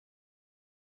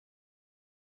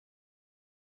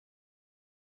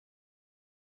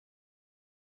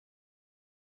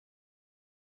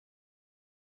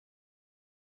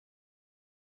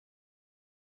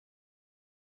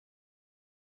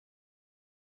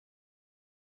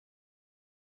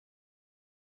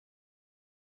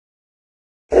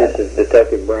is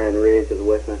Detective Brian Riggs of the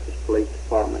West Memphis Police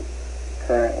Department,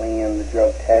 currently in the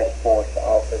Drug Task Force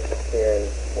office here in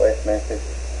West Memphis.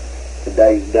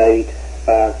 Today's date,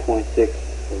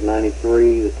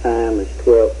 5/26/93. The time is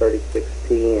 12:36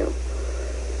 p.m.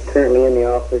 Currently in the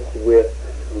office with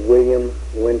William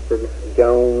Winford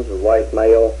Jones, a white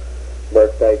male,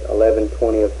 birthday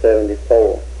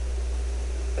 11/20/74.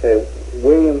 Okay,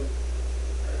 William,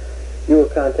 you were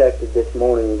contacted this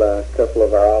morning by a couple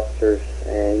of our officers,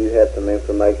 and you had some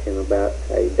information about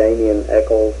a Damien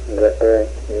Eccles. Is that correct?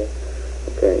 Yeah.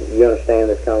 Okay. You understand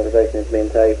this conversation has been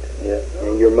taped? Yeah.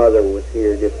 And your mother was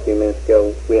here just a few minutes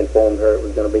ago. We informed her it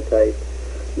was going to be taped.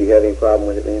 Do you have any problem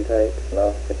with it being taped?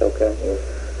 No. It's okay.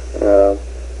 Yeah.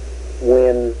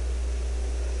 When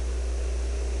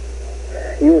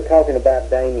you were talking about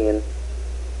Damien,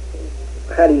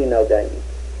 how do you know Damien?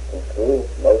 In school,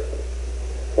 mostly.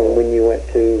 From when you went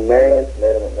to Marion?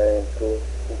 Met him at Marion School.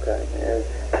 Okay. And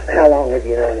how long have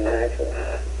you known him actually?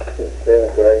 Since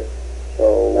 7th grade.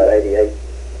 So, About 88.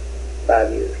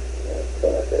 5 years. Yeah,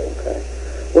 something like that. Okay.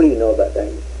 What do you know about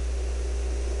Damien?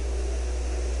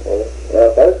 Well, when I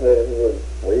first met him, he was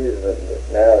weird, but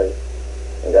now he's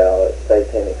got all that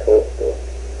satanic cult stuff.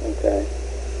 Okay.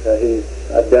 So he's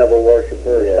a devil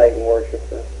worshiper, Yeah. a Satan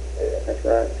worshiper. Yeah. That's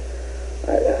right.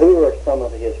 All right. Who are some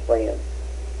of his friends?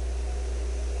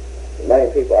 The main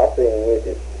people I've seen him with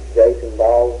is Jason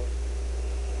Ball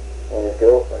and his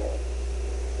girlfriend.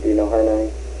 Do you know her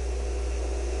name?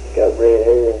 Got red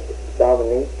hair,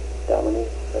 Dominique,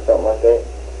 Dominique. or something like that.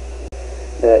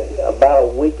 About a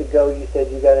week ago, you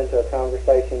said you got into a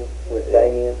conversation with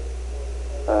Damien.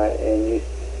 All right, and you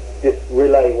just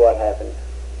relay what happened.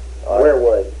 Where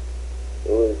was it?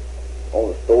 It was on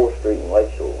the Store Street in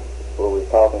Lakeshore, where we was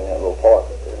talking in that little park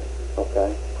up there.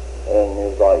 Okay. And it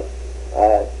was like,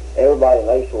 everybody in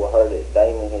Lakeshore heard that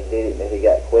Damon had did it, that he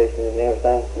got questioned and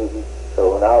everything. Mm-hmm.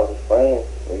 So when I was his friend,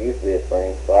 we used to be his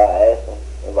friends, so I asked him.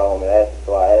 Everybody wanted me to ask him,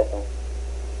 so I asked him.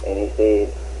 And he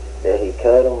said that he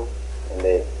cut him and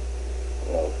that,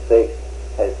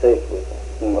 had sex with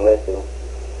him, molested him.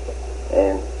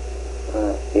 And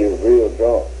he was real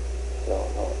drunk.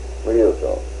 Real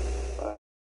drunk.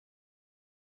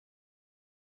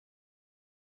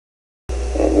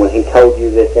 And when he told you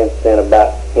this incident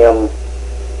about him,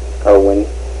 or when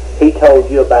he told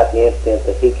you about the incident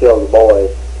that he killed the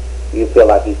boys, you feel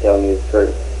like he's telling you the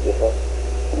truth? Yes, sir.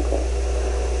 Okay.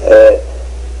 At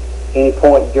any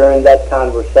point during that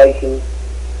conversation,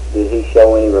 did he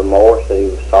show any remorse that he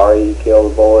was sorry he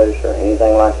killed the boys or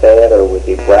anything like that, or was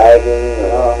he bragging?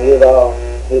 Or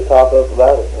He'd talk up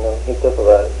about it, he'd talk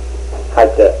about it.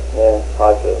 hyped up? Yeah,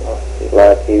 hyped up.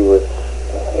 Like he was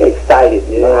excited,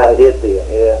 I did this.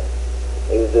 Yeah.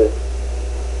 He was just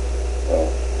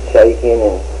shaking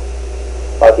and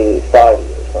like he was excited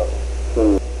or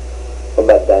something. What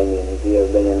about Damien? Have you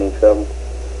ever been in any trouble?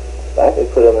 I think they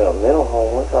put him in a mental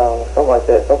home one time, something like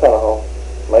that, some kind of home.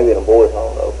 Maybe in a boys'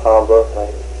 home, though, Palm Bluff,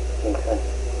 maybe. Okay.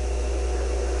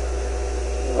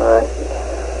 Alright.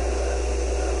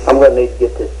 I'm going to need to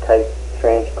get this tape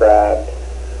transcribed,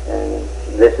 and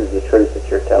this is the truth that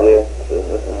you're telling me. Yeah.